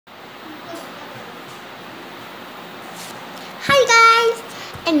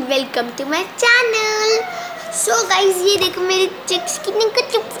and welcome to my channel. So guys, ये देखो मेरे चिक्स कितने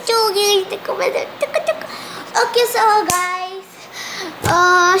कुछ हो गए. देखो मैं Okay, so guys,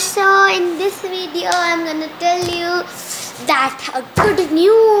 so in this video I'm gonna tell you that a good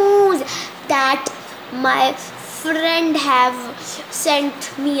news that my friend have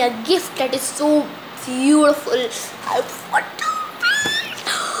sent me a gift that is so beautiful.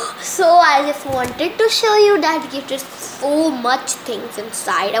 So I just wanted to show you that gift. There's so much things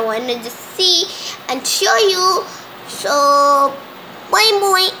inside. I want to just see and show you. So boy,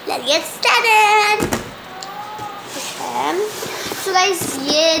 let's get started. Okay. So guys,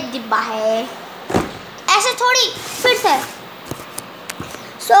 ये डिब्बा है. ऐसे थोड़ी फिर से.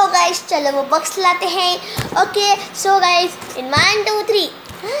 So guys, चलो वो box लाते हैं. Okay. So guys, in 1, 2, 3.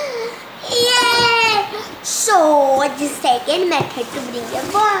 Yay! So the second method to bring a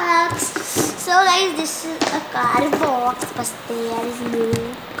box. So guys, this is a car box, but there is no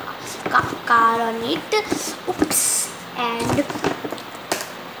car on it. Oops! And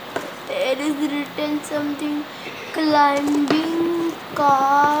there is written something climbing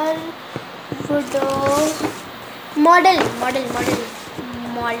car model.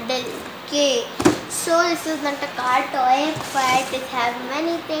 Okay. So this is not a car toy, but it has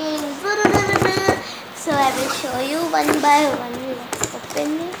many things. So I will show you one by one. Let's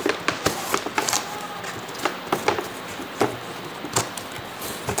open it.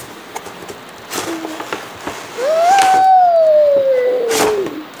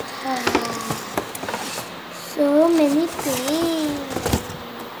 So many things.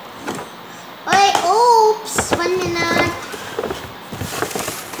 Wait, oops, 1 minute.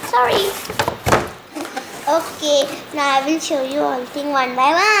 Sorry. Okay, now I will show you all things one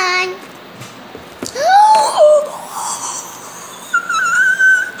by one.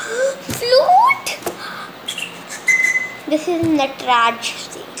 Flute. This is Natraj.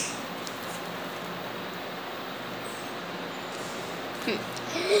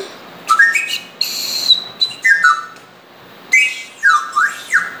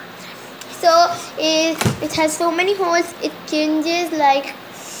 So it has so many holes. It changes like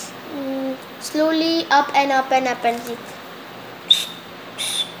slowly up and up and up and see.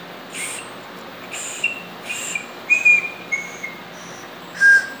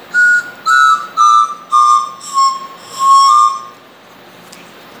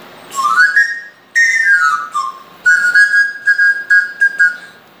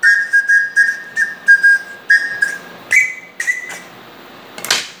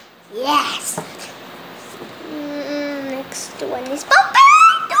 Yes. Next one is Papa.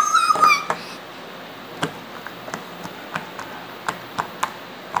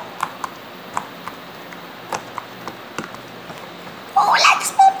 Oh,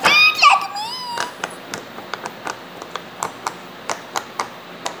 let's pop it like me.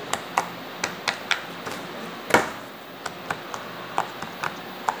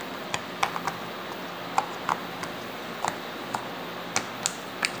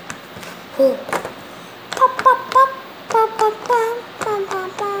 Oh. Pop, pop, pop, pop, pop, pop, pop, pop, pop,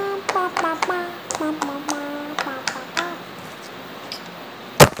 pop, pop, pop.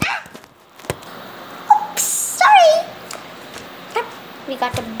 Oops, sorry. We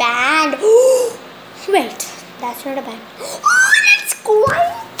got a band. Wait, that's not a band. Oh, that's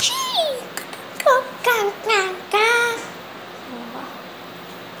crunchy.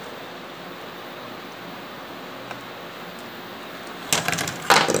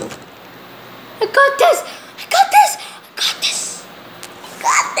 I got this.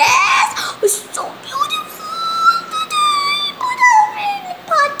 It's so beautiful today.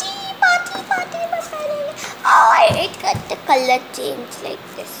 Party. Oh, it got the color change like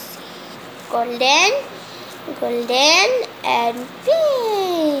this. Golden and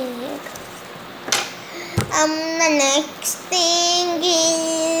pink. The next thing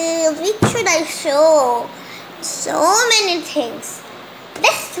is, which should I show? So many things.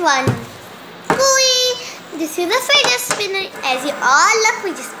 This one. Gooey. This is a fidget spinner. As you all love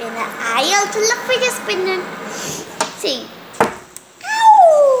fidget spinner, I also love fidget spinner. See.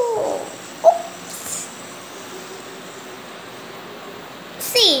 Ow! Oops.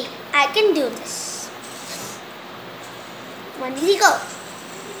 See, I can do this. One, did he go?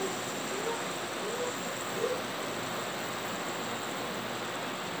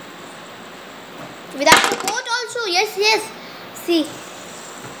 Without the coat also. Yes. See.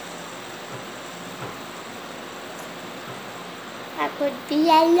 I could be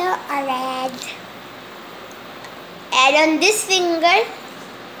yellow or red. And on this finger, I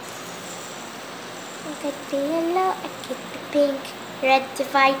could be yellow, I could be pink, red to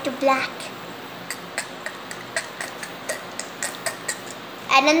white to black.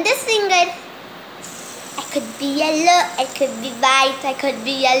 And on this finger, I could be yellow, I could be white, I could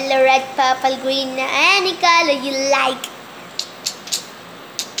be yellow, red, purple, green, any color you like.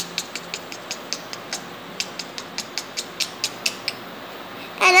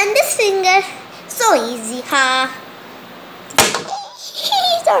 And on this finger, so easy, huh?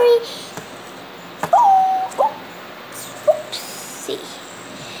 Sorry. Oopsie.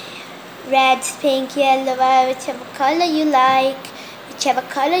 Red, pink, yellow, whichever color you like. Whichever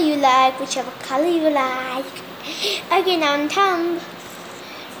color you like, whichever color you like. Again on thumb.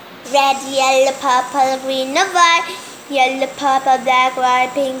 Red, yellow, purple, green, or white. Yellow, purple, black,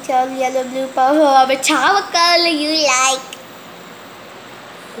 white, pink, yellow, blue, purple, whichever color you like.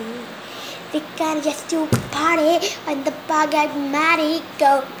 We gotta just do party when the bug at Maddie.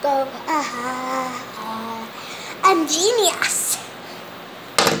 Go, go, I'm genius.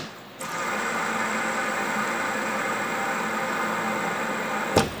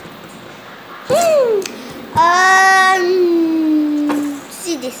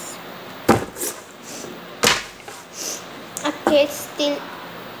 See this. Okay, still.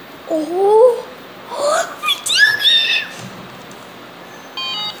 Oh, video game.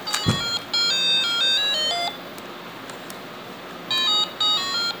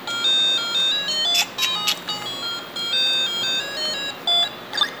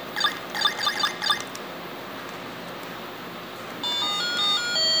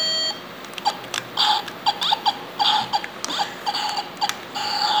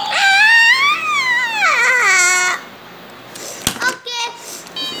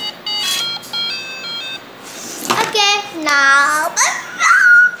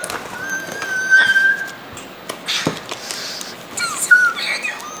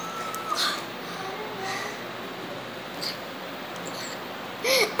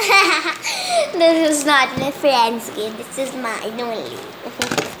 Now, this is not my friend's game. This is mine only.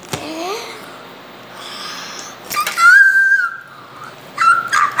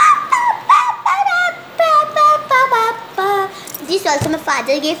 This is also my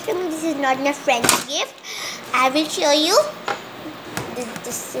father's gift. This is not my friend's gift. I will show you.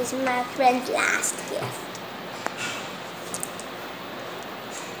 This is my friend's last gift.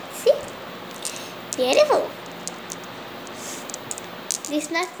 See? Beautiful. This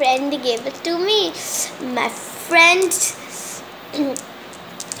my friend gave it to me. My friend's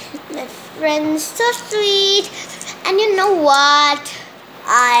so sweet. And you know what?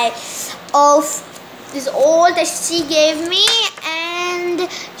 This is all that she gave me, and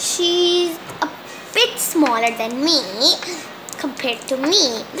she's a bit smaller than me compared to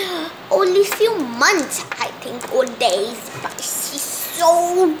me. Only few months, I think, or days, but she's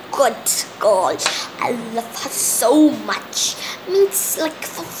so good girl. I love her so much. Means like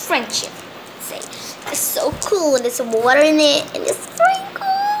for friendship, say. It's so cool. There's water in it, and it's very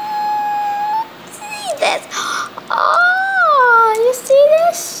cool. See this? Oh, you see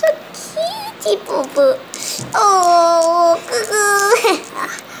this? So cutie boo boo. Oh,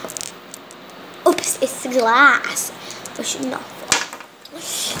 oops, it's glass. We should not fall.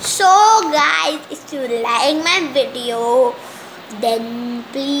 So guys, if you like my video, then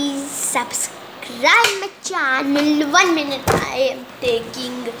please subscribe my channel. 1 minute, I am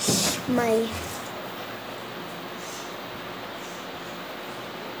taking my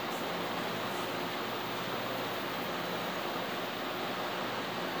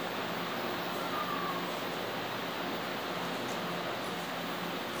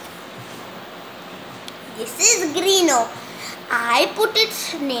This is Greeno. I put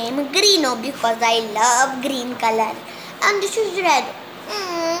its name Greeno because I love green color. And this is red.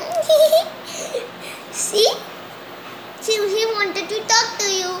 See? He wanted to talk to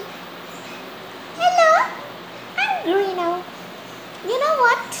you. Hello, I'm Greeno. You know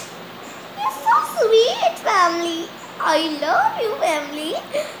what? You're so sweet, family. I love you, family.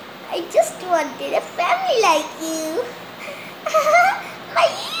 I just wanted a family like you. My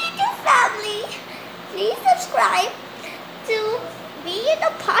YouTube family. Please subscribe to be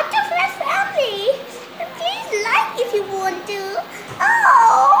a part of my family. And please like if you want to.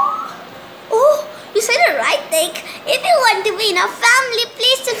 Oh, you said the right thing. If you want to be in a family,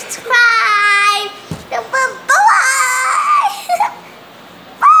 please subscribe.